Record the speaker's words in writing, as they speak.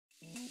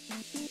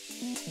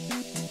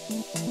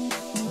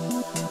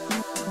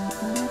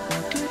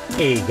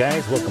Hey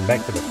guys, welcome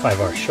back to the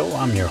 5-Hour Show.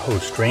 I'm your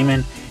host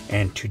Raymond,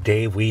 and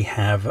today we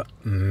have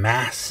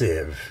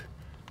massive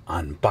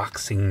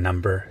unboxing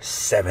number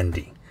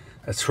 70.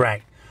 That's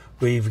right,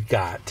 we've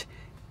got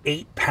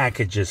 8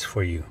 packages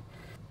for you.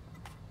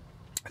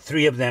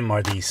 3 of them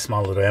are these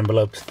small little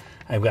envelopes.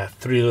 I've got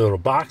 3 little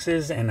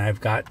boxes, and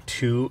I've got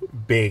 2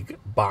 big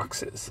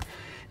boxes.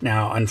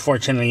 Now,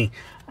 unfortunately,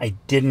 I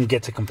didn't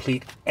get to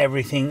complete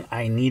everything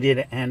I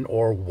needed and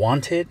or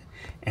wanted,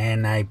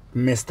 and I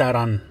missed out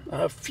on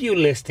a few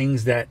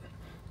listings that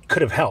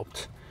could have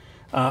helped.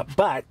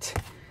 But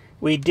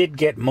we did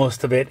get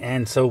most of it,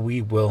 and so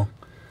we will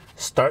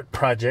start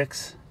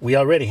projects. We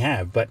already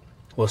have, but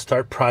we'll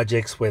start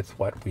projects with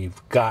what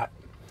we've got.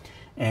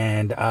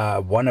 And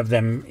one of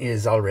them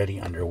is already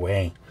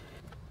underway.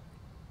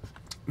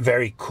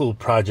 Very cool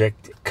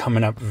project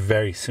coming up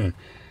very soon.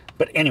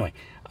 But anyway,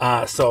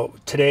 so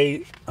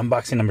today,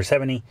 unboxing number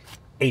 70,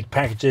 8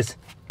 packages.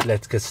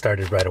 Let's get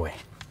started right away.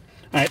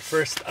 All right,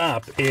 first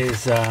up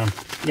is,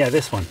 yeah,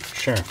 this one,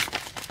 sure.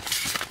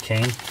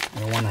 Okay, I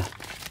don't want to,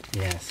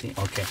 yeah, see,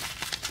 okay.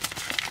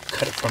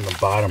 Cut it from the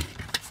bottom.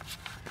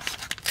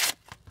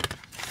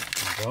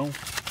 There we go.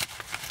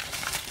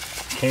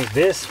 Okay,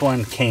 this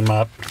one came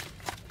up,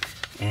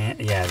 and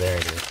yeah, there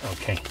it is.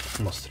 Okay,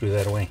 almost threw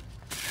that away.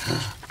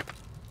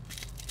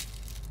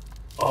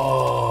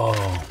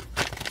 Oh.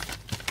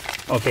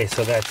 Okay,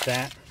 so that's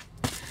that.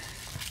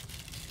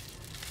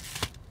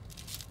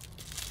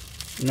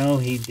 No,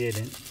 he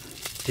didn't.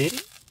 Did he?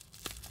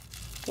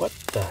 What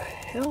the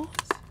hell?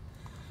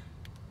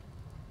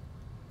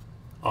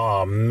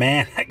 Oh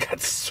man, I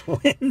got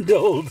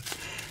swindled.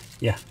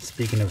 Yeah,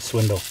 speaking of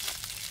swindle.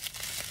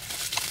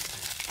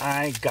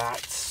 I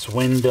got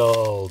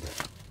swindled.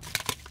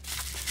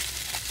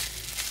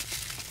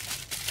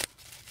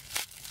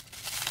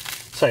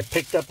 So I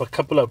picked up a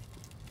couple of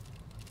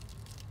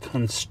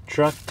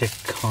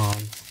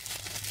Constructicons.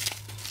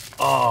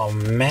 Oh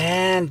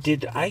man,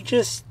 did I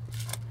just...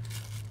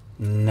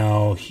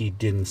 No, he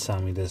didn't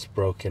sell me this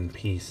broken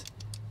piece.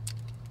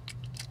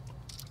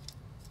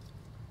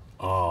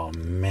 Oh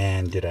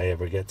man, did I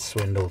ever get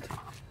swindled.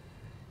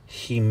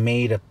 He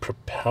made a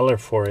propeller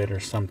for it or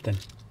something.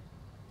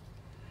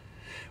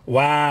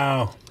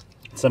 Wow,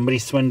 somebody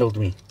swindled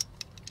me.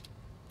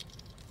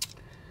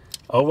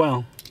 Oh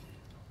well.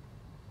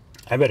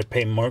 I better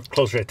pay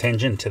closer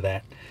attention to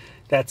that.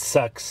 That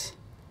sucks.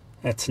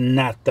 That's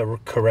not the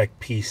correct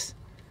piece.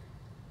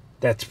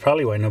 That's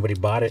probably why nobody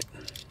bought it.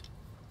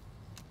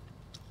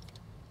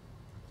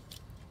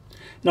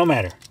 No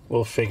matter,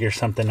 we'll figure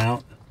something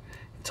out.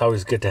 It's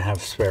always good to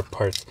have spare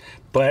parts,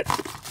 but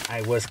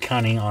I was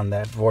counting on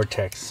that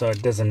vortex, so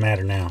it doesn't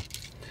matter now.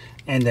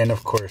 And then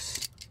of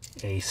course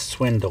a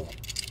swindle,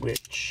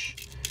 which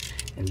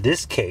in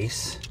this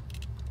case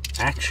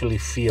actually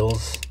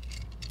feels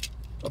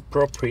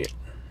appropriate.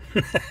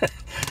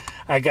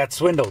 I got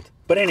swindled,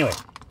 but anyway,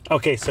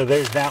 okay, so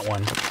there's that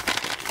one.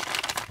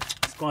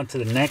 Let's go on to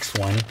the next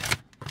one,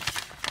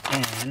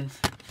 and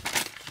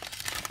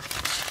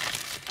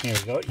here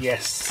we go.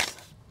 Yes.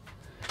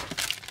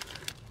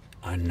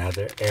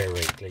 Another air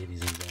raid,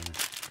 ladies and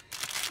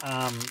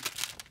gentlemen.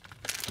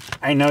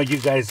 I know you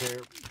guys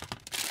are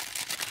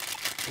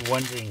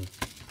wondering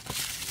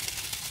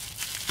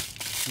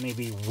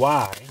maybe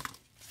why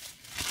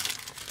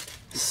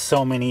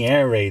so many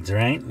air raids,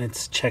 right?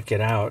 Let's check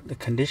it out. The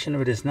condition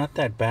of it is not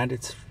that bad.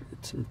 It's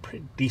in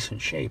pretty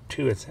decent shape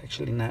too. It's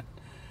actually not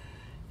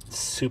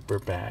super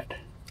bad.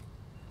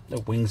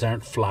 The wings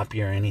aren't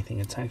floppy or anything.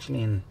 It's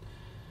actually in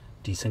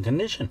decent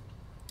condition.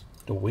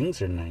 The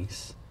wings are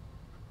nice.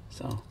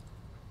 So,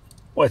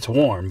 well, it's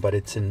warm, but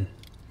it's in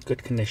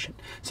good condition.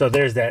 So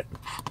there's that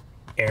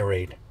air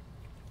raid.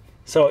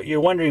 So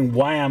you're wondering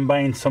why I'm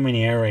buying so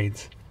many air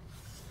raids.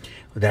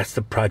 Well, that's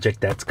the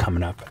project that's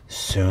coming up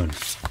soon.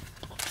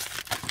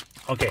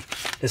 Okay,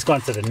 let's go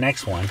on to the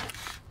next one.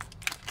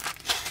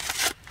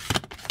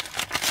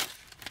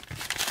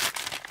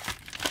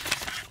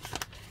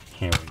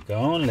 Here we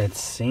go. Let's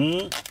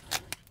see.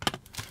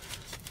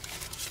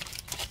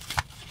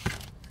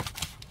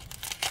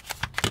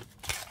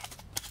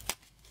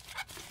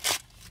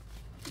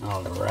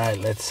 All right,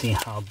 let's see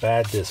how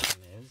bad this one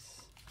is.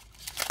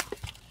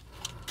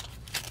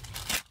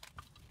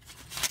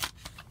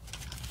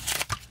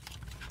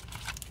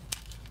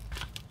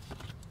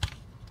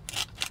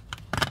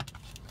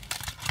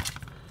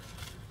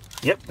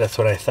 Yep, that's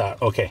what I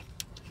thought. Okay,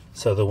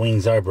 so the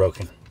wings are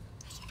broken.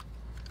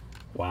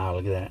 Wow,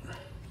 look at that.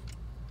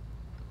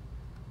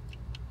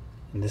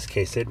 In this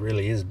case, it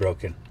really is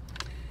broken.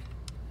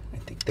 I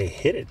think they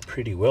hit it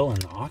pretty well in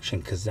the auction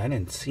because I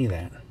didn't see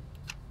that.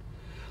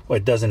 Well,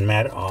 it doesn't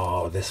matter.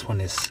 Oh, this one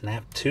is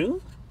snapped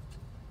too?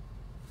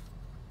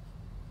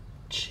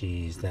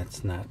 Jeez,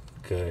 that's not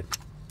good.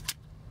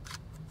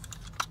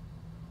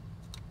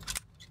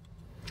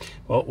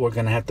 Well, we're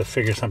going to have to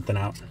figure something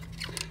out.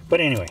 But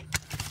anyway,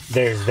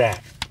 there's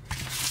that.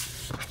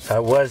 I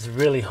was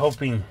really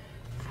hoping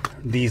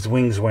these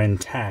wings were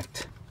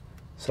intact.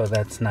 So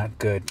that's not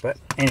good. But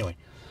anyway,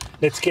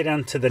 let's get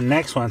on to the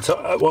next one.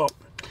 So, well,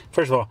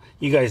 first of all,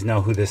 you guys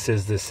know who this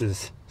is. This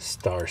is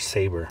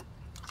Saber.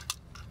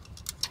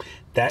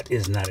 That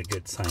is not a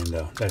good sign,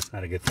 though. That's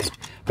not a good thing.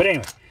 But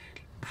anyway,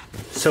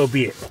 so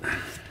be it.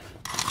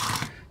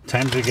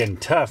 Times are getting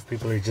tough.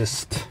 People are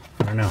just,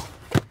 I don't know.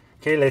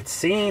 Okay, let's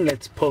see.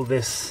 Let's pull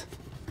this.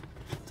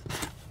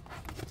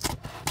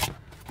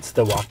 It's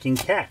the walking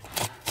cat.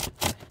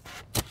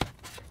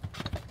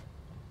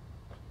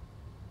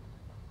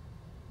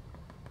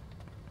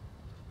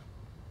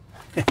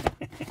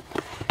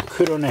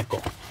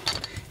 Kuroneko.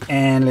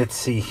 And let's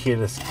see here.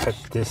 Let's cut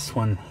this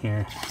one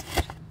here.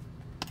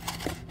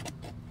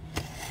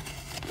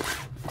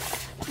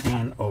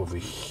 And over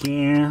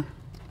here.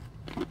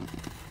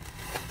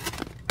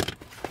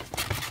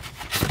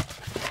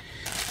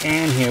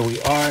 And here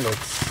we are. Let's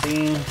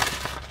see.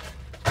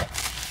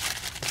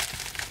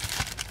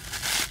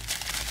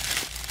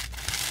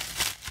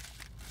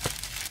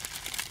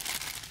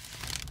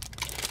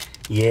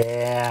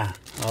 Yeah.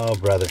 Oh,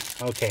 brother.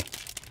 Okay.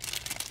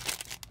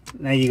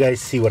 Now you guys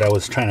see what I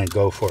was trying to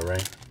go for,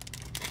 right?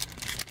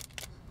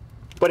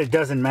 But it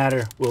doesn't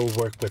matter. We'll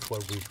work with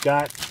what we've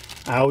got.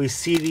 I always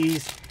see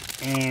these,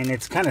 and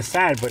it's kind of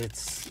sad, but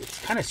it's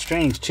kind of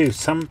strange too.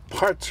 Some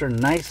parts are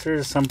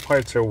nicer, some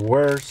parts are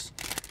worse.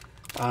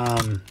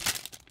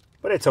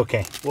 But it's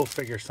okay. We'll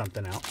figure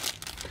something out.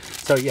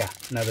 So yeah,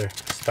 another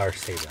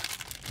Saber.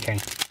 Okay.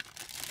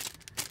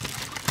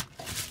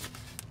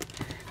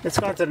 Let's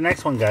go on to the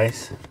next one,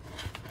 guys.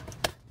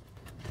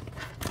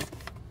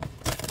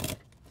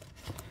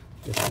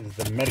 This is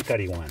the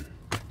Mercari one.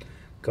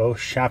 Go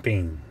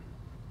shopping.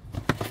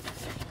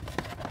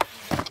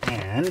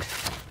 And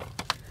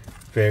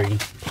very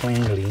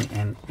plainly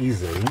and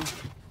easily,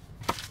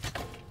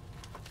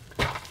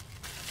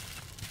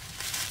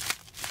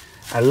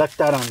 I lucked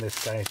out on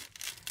this, guys.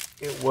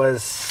 It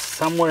was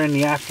somewhere in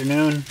the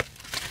afternoon,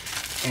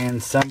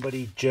 and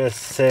somebody just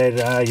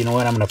said, you know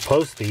what, I'm going to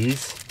post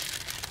these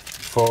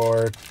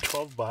for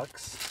 12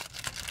 bucks.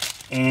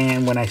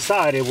 And when I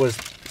saw it,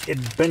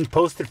 it'd been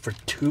posted for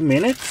 2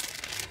 minutes.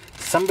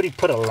 Somebody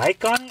put a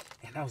like on it,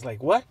 and I was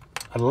like, what?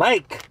 A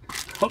like?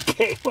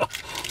 Okay, well,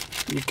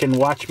 you can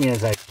watch me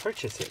as I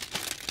purchase it.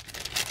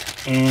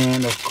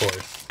 And of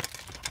course,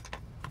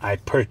 I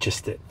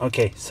purchased it.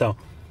 Okay, so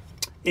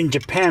in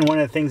Japan, one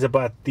of the things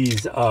about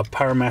these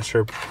Power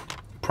Master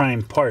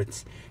Prime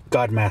parts,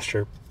 God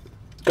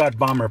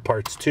Bomber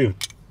parts too,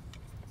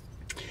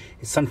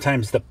 is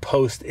sometimes the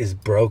post is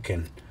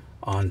broken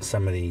on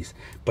some of these,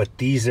 but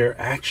these are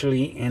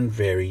actually in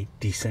very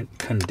decent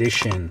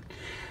condition.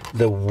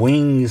 The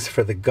wings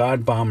for the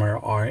God Bomber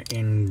are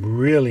in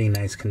really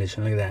nice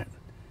condition. Look at that.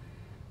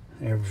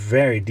 They're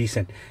very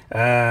decent.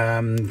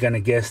 I'm gonna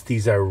guess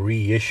these are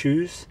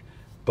reissues,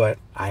 but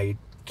I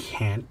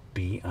can't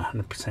be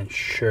 100%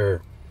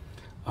 sure.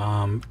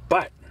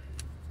 But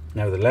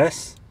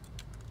nevertheless,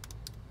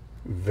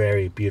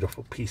 very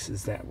beautiful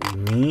pieces that we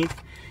need.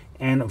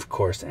 And of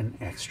course, an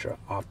extra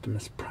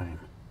Optimus Prime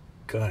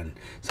gun.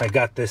 So I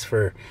got this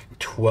for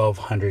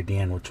 1,200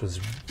 yen, which was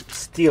a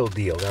steal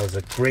deal. That was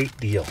a great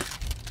deal,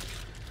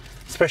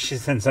 especially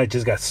since I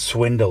just got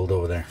swindled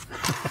over there.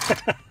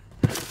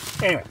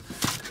 Anyway,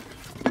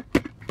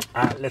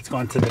 let's go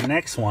on to the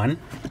next one.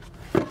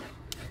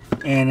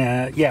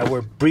 And yeah,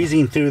 we're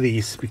breezing through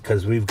these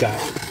because we've got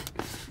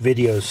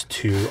videos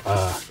to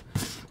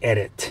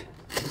edit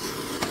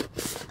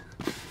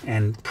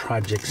and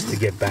projects to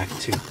get back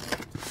to.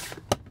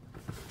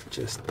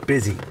 Just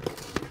busy.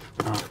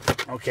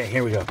 Okay,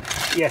 here we go.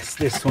 Yes,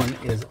 this one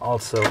is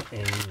also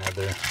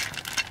another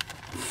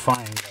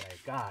find that I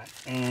got.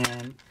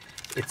 And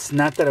it's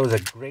not that it was a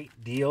great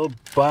deal,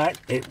 but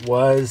it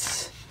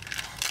was,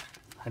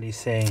 how do you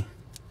say,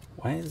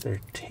 why is there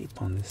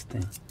tape on this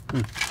thing?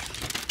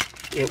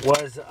 It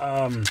was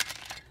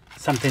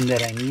something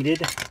that I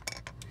needed,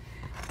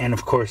 and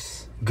of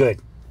course,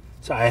 good.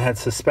 So I had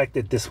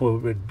suspected this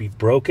would be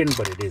broken,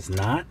 but it is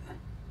not.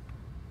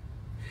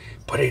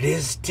 But it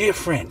is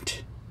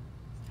different.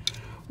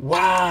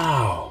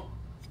 Wow.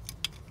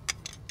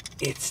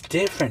 It's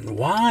different.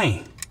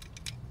 Why?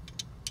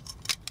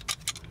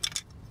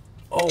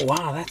 Oh,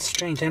 wow, that's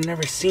strange. I've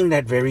never seen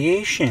that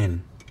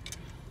variation.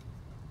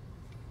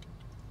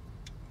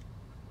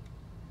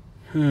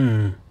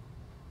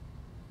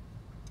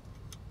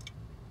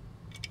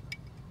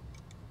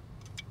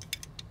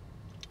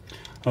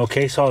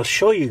 Okay, so I'll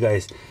show you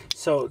guys.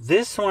 So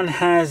this one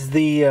has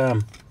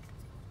the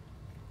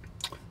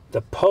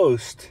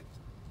post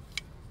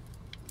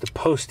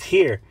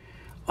here.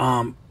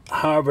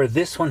 However,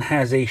 this one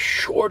has a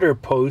shorter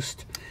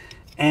post,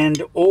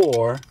 and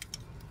or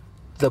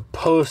the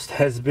post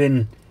has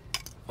been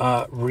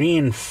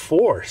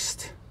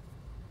reinforced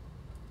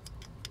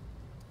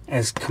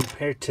as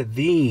compared to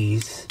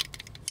these.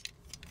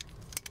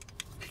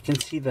 You can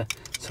see the,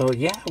 so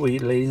yeah,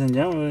 ladies and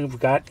gentlemen, we've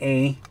got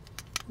a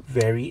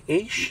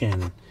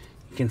variation.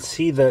 You can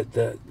see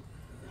the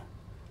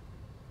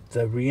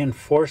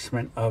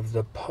reinforcement of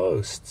the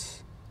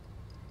posts.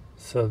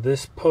 So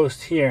this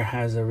post here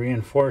has a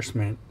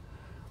reinforcement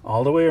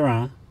all the way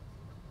around.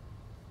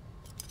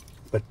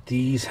 But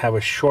these have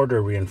a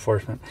shorter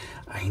reinforcement.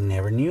 I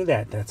never knew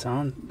that. That's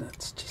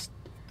just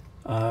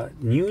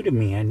new to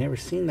me. I never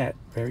seen that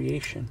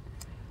variation.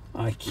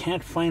 I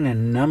can't find a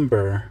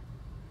number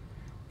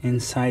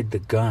inside the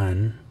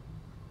gun.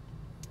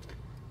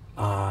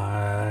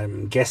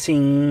 I'm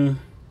guessing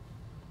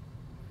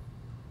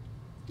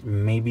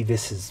maybe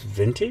this is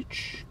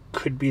vintage.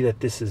 Could be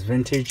that this is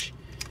vintage.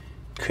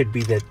 Could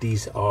be that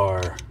these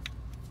are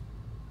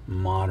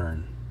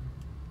modern.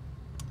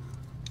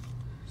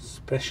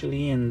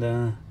 Especially in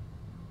the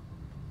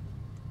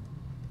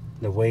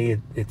way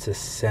it's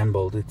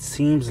assembled. It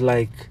seems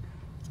like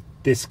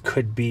this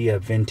could be a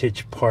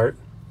vintage part,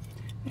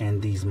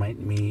 and these might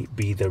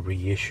be the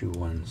reissue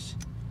ones.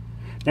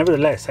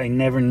 Nevertheless, I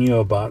never knew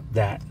about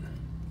that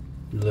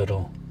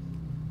little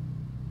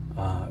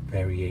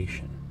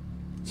variation.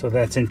 So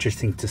that's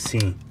interesting to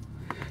see.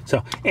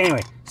 So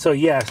anyway, so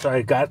yeah, so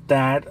I got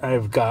that.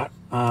 I've got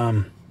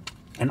an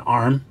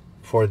arm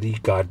for the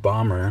God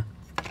Bomber,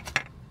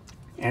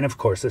 and of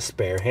course a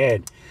spare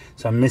head.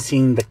 So I'm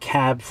missing the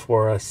cab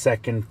for a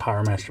second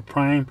Power Master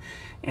Prime,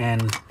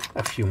 and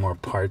a few more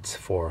parts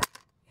for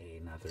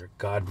another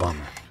God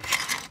Bomber.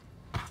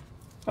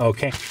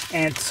 Okay,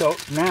 and so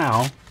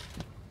now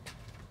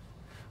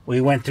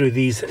we went through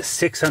these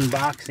 6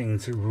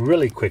 unboxings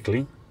really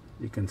quickly.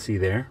 You can see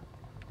there.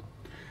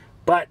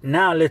 But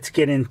now let's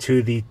get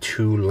into the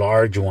 2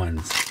 large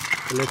ones.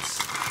 So let's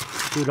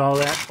scoot all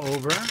that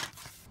over,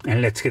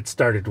 and let's get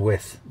started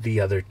with the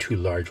other 2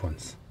 large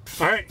ones.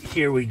 All right,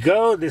 here we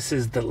go. This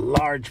is the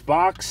large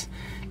box.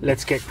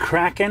 Let's get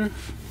cracking.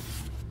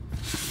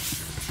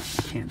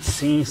 Can't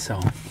see, so.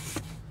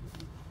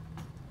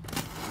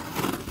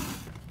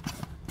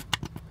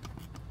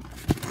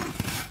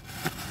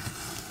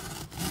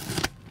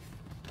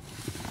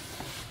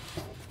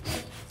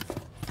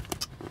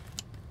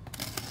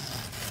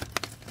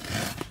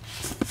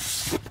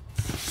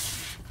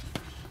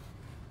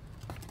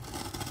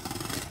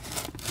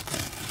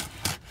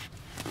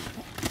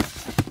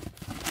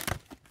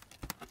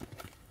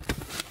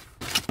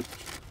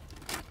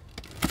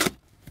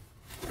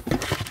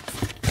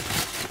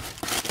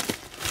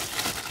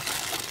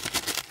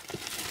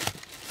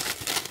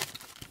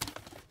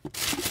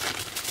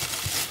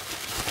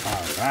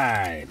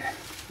 Right.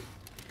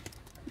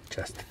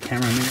 Just the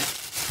camera a minute.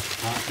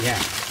 Yeah.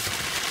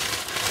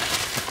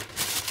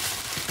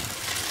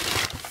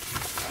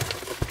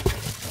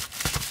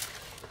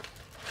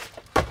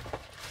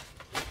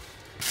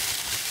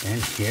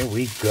 And here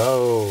we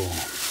go.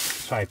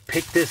 So I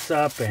picked this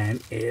up,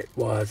 and it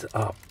was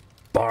a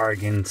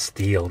bargain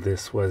steal.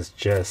 This was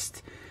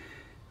just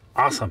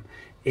awesome.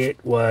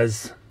 It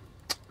was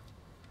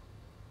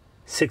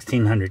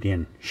 1,600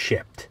 yen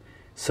shipped.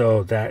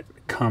 So that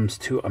comes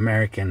to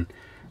American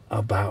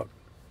about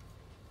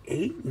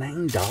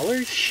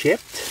 $8-9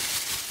 shipped.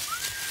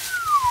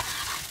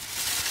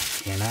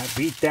 Cannot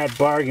beat that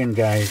bargain,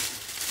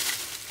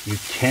 guys. You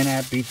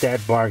cannot beat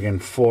that bargain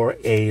for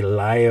a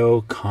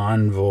Lio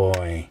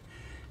convoy.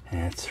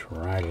 That's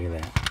right, look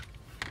at that.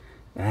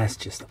 That's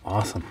just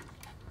awesome.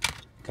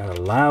 Got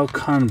a Lio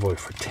convoy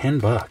for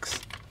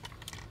 $10.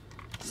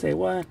 Say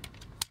what?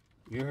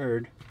 You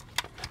heard.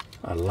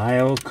 A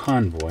Lio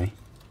convoy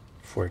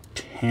for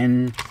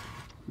 $10.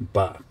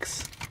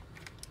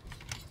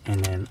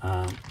 And then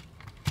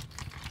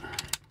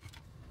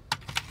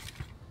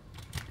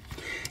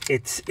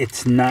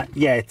it's not,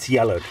 yeah, it's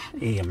yellowed.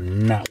 I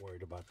am not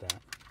worried about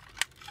that.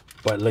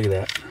 But look at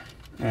that.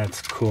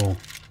 That's cool.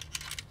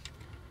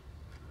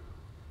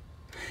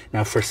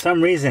 Now for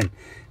some reason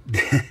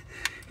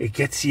it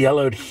gets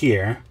yellowed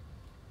here,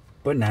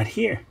 but not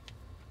here.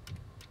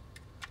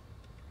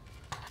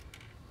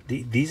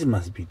 These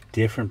must be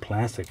different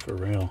plastic for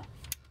real.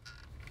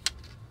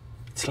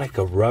 It's like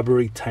a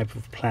rubbery type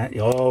of plastic.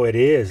 Oh, it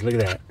is. Look at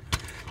that.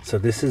 So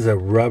this is a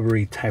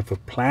rubbery type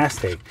of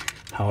plastic.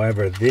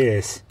 However,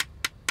 this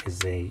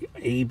is a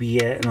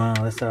ABS. Well,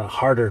 that's a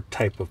harder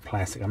type of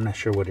plastic. I'm not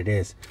sure what it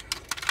is.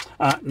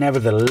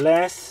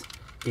 Nevertheless,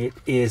 it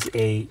is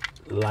a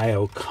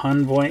Lio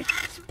convoy.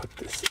 Let's put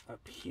this up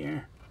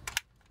here.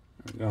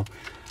 There we go.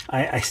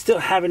 I still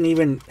haven't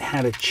even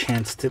had a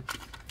chance to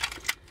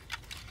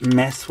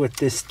mess with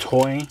this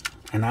toy,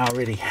 and I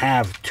already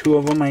have 2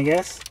 of them, I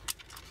guess.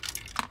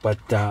 But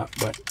I'm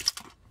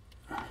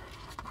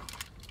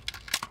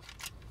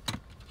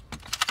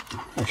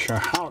not sure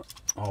how.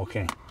 Oh,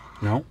 okay.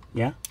 No?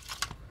 Yeah?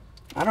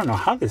 I don't know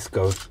how this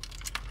goes.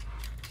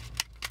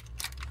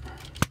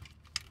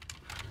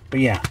 But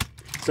yeah.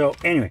 So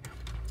anyway.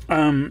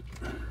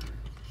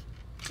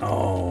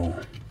 Oh.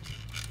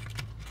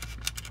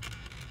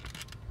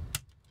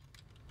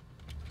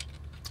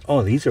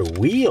 Oh, these are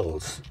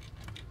wheels.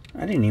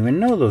 I didn't even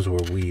know those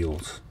were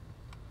wheels.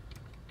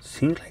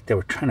 Seems like they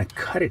were trying to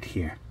cut it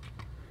here.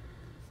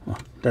 Well,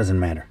 doesn't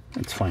matter.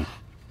 It's fine.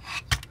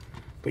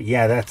 But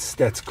yeah,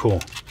 that's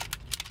cool.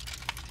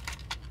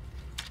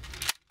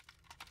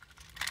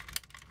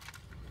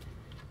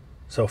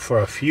 So for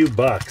a few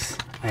bucks,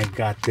 I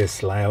got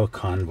this Lio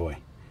convoy.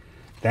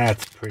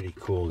 That's pretty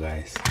cool,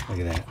 guys. Look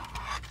at that.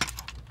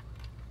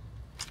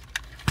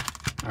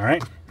 All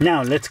right,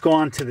 now let's go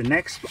on to the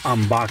next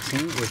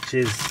unboxing, which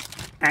is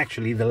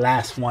actually the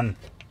last one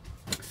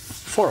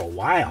for a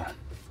while.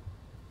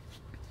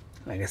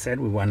 Like I said,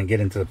 we want to get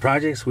into the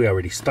projects. We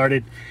already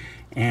started,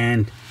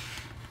 and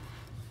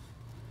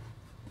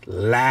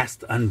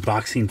last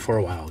unboxing for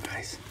a while,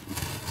 guys.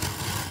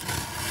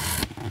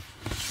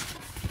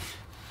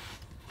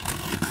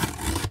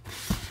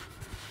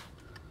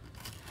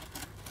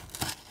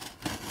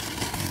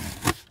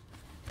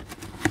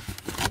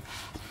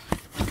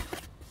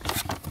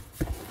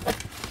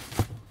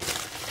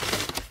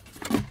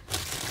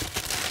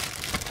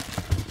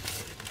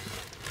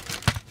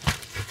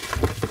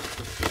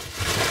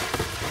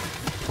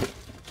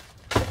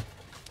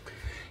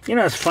 You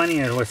know, it's funny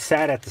and what's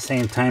sad at the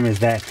same time is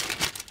that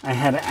I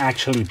had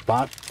actually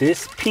bought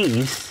this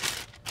piece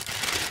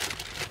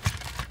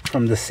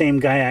from the same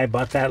guy I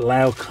bought that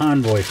Lyle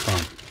Convoy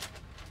from.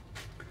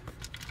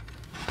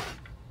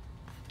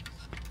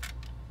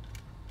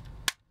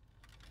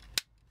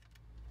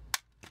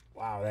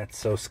 Wow, that's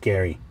so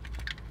scary.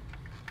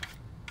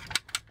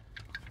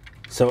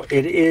 So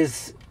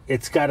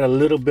it's got a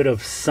little bit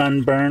of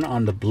sunburn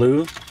on the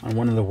blue on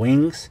one of the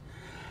wings.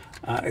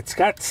 It's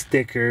got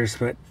stickers,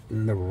 but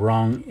in the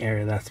wrong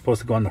area. That's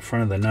supposed to go on the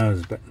front of the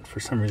nose, but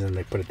for some reason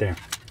they put it there.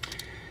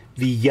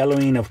 The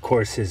yellowing, of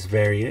course, is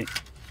very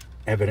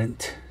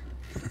evident.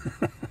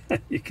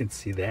 You can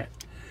see that,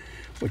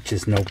 which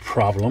is no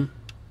problem.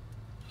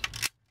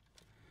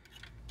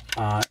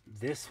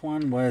 This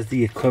one was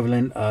the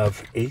equivalent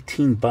of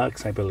 18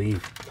 bucks, I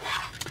believe.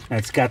 And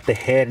it's got the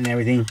head and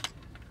everything.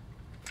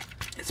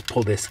 Let's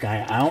pull this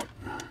guy out.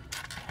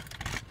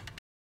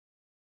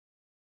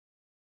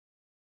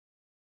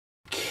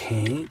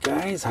 Okay,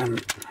 guys, I'm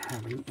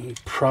having a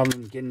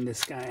problem getting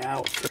this guy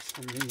out for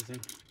some reason.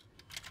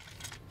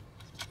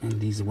 And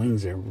these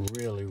wings are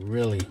really,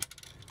 really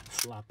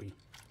floppy.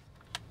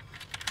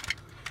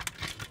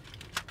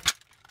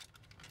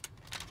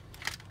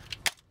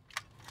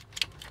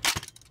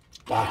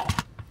 Wow.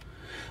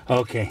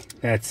 Okay,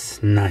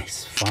 that's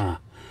nice. Fun.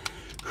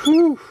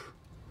 Whew.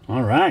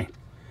 All right.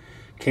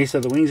 Okay, so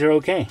the wings are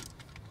okay.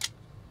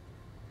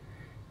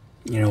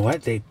 You know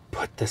what? They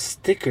put the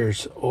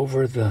stickers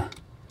over the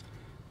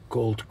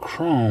gold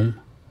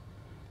chrome,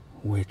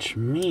 which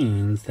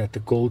means that the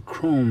gold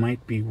chrome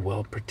might be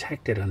well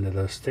protected under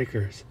those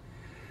stickers.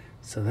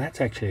 So that's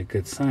actually a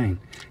good sign.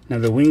 Now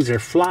the wings are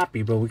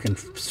floppy, but we can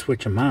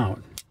switch them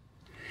out.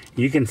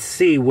 You can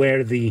see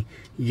where the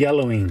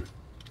yellowing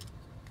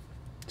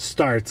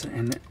starts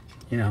and,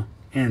 you know,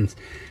 ends.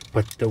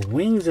 But the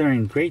wings are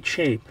in great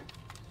shape,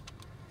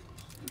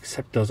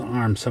 except those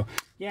arms. So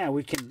yeah,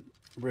 we can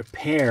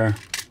repair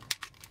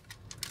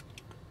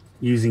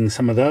using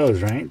some of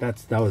those, right?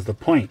 That was the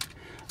point.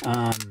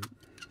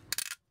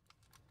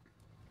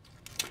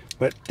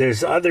 But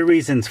there's other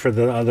reasons for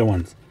the other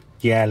ones.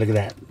 Yeah, look at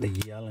that. The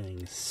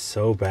yellowing is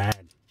so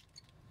bad.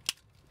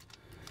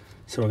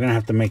 So we're gonna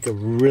have to make a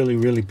really,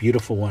 really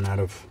beautiful one out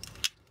of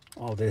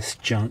all this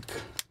junk.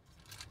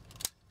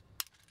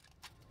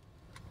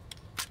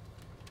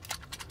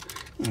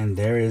 And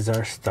there is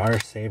our Star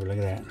Saber. Look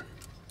at that.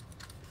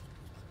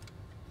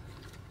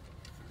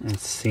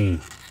 Let's see.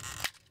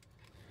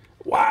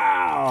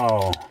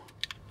 Wow,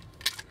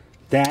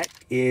 that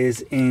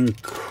is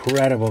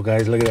incredible,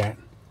 guys. Look at that.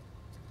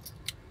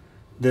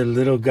 The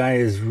little guy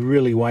is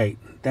really white.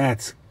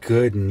 That's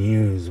good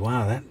news.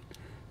 Wow, that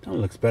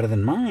looks better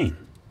than mine.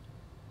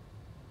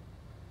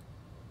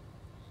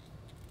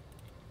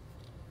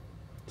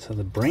 So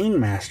the Brain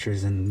Master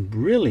is in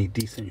really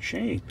decent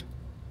shape.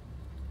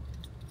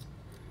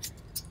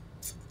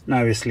 Now,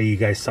 obviously, you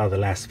guys saw the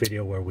last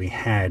video where we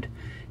had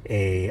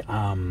a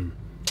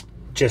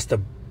just a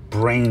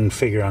brain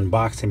figure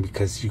unboxing,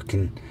 because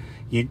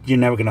you're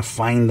never gonna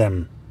find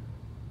them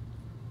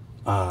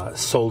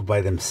sold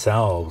by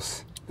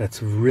themselves.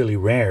 That's really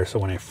rare. So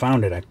when I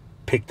found it, I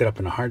picked it up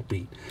in a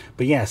heartbeat.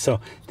 But yeah, so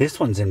this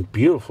one's in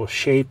beautiful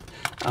shape.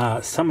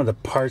 Some of the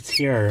parts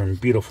here are in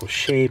beautiful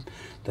shape.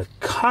 The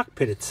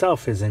cockpit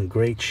itself is in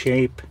great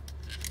shape.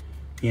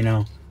 You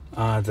know,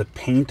 the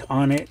paint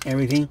on it,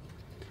 everything.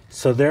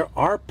 So there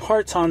are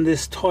parts on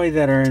this toy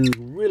that are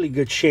in really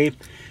good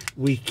shape.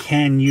 We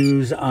can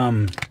use,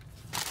 for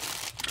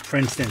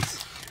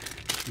instance,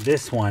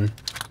 this one,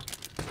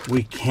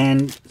 we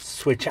can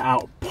switch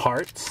out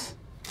parts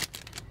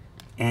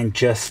and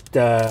just,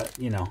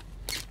 you know,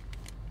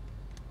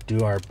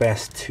 do our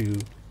best to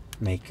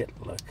make it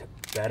look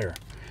better.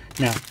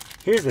 Now,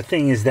 here's the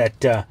thing is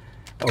that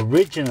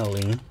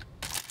originally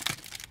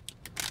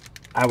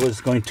I was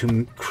going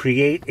to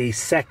create a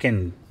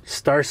second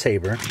Star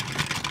Saber.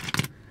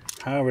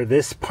 However,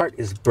 this part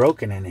is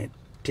broken and it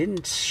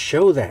didn't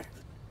show that.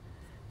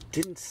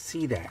 Didn't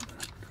see that.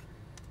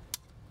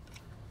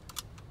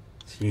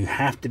 So you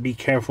have to be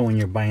careful when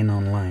you're buying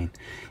online.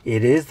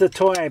 It is the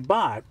toy I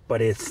bought,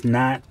 but it's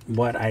not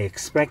what I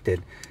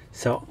expected.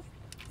 So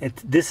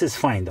this is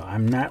fine though.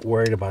 I'm not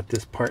worried about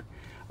this part.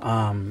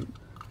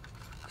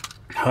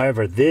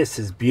 However, this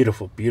is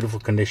beautiful, beautiful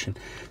condition.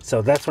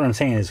 So that's what I'm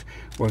saying is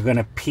we're going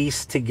to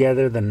piece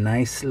together the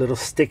nice little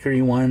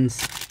stickery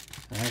ones,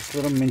 nice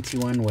little minty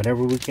one,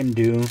 whatever we can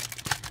do,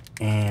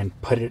 and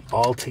put it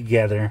all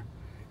together,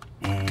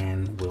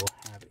 and we'll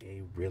have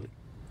a really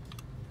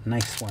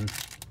nice one.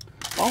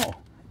 Oh,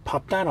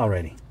 popped out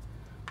already.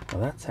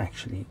 Well, that's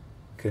actually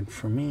good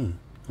for me.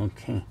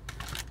 Okay.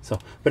 So,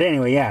 but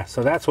anyway, yeah,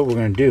 so that's what we're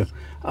going to do.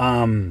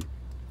 I'm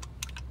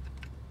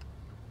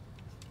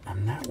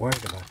not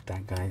worried about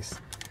that, guys.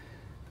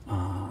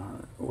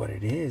 What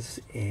it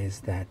is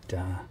that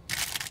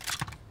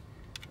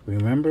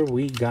remember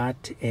we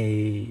got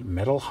a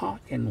Metal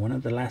Hawk in one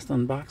of the last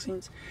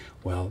unboxings?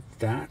 Well,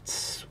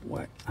 that's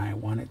what I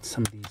wanted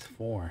some of these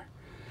for.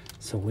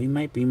 So we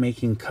might be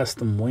making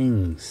custom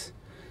wings.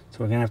 So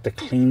we're gonna have to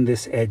clean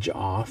this edge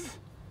off.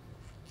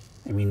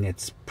 I mean,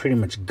 it's pretty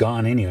much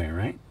gone anyway,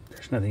 right?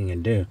 There's nothing you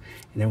can do.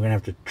 And then we're gonna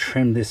have to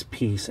trim this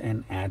piece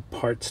and add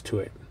parts to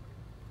it.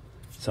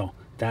 So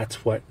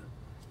that's what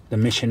the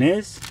mission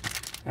is.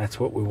 That's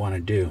what we want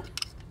to do.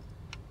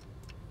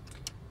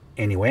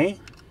 Anyway,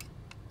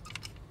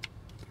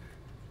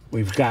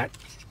 we've got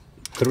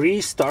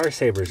 3 Star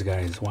Sabers,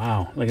 guys.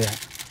 Wow, look at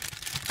that.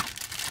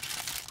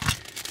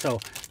 So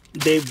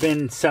they've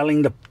been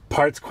selling the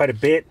parts quite a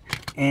bit,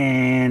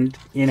 and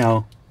you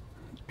know,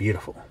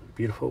 beautiful,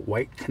 beautiful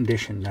white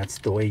condition. That's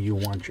the way you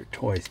want your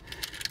toys.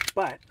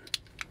 But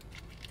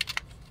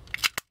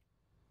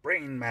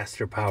Brain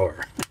Master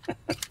Power.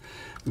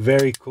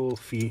 Very cool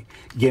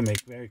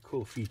gimmick, very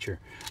cool feature.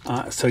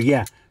 So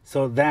yeah,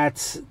 so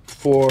that's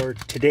for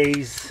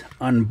today's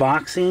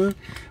unboxing.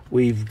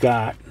 We've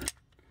got a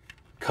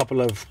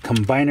couple of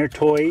combiner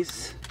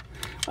toys,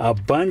 a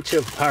bunch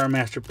of Power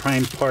Master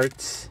Prime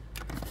parts,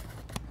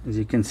 as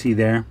you can see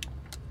there,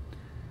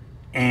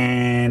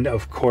 and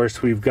of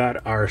course we've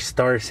got our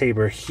Star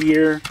Saber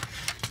here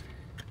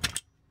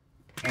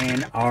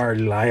and our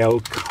Lio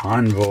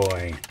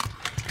Convoy.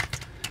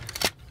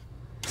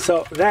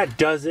 So that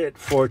does it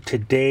for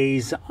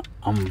today's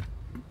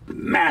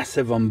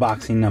massive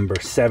unboxing number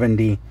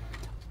 70.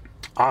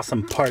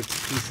 Awesome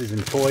parts, pieces,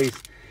 and toys.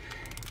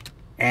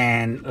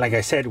 And like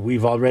I said,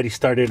 we've already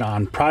started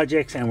on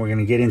projects, and we're going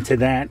to get into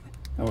that.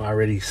 We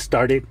already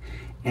started,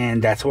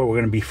 and that's what we're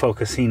going to be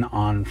focusing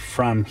on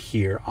from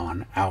here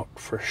on out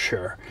for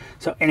sure.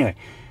 So anyway,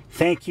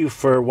 thank you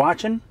for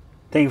watching.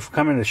 Thank you for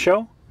coming to the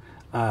show.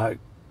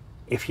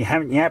 If you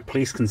haven't yet,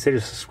 please consider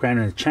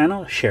subscribing to the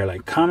channel. Share,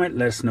 like, comment.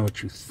 Let us know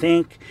what you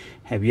think.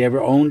 Have you ever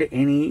owned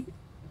any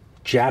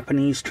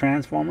Japanese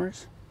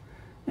Transformers?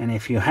 And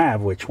if you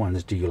have, which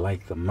ones do you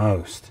like the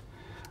most?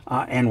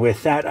 And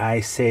with that,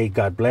 I say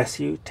God bless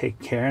you. Take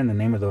care in the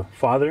name of the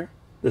Father,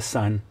 the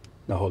Son,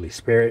 the Holy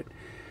Spirit.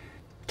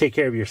 Take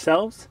care of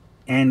yourselves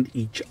and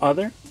each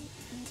other.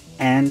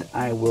 And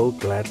I will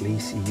gladly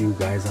see you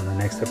guys on the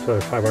next episode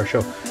of 5 Hour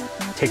Show.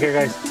 Take care,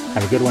 guys.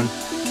 Have a good one.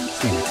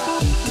 See you next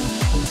time.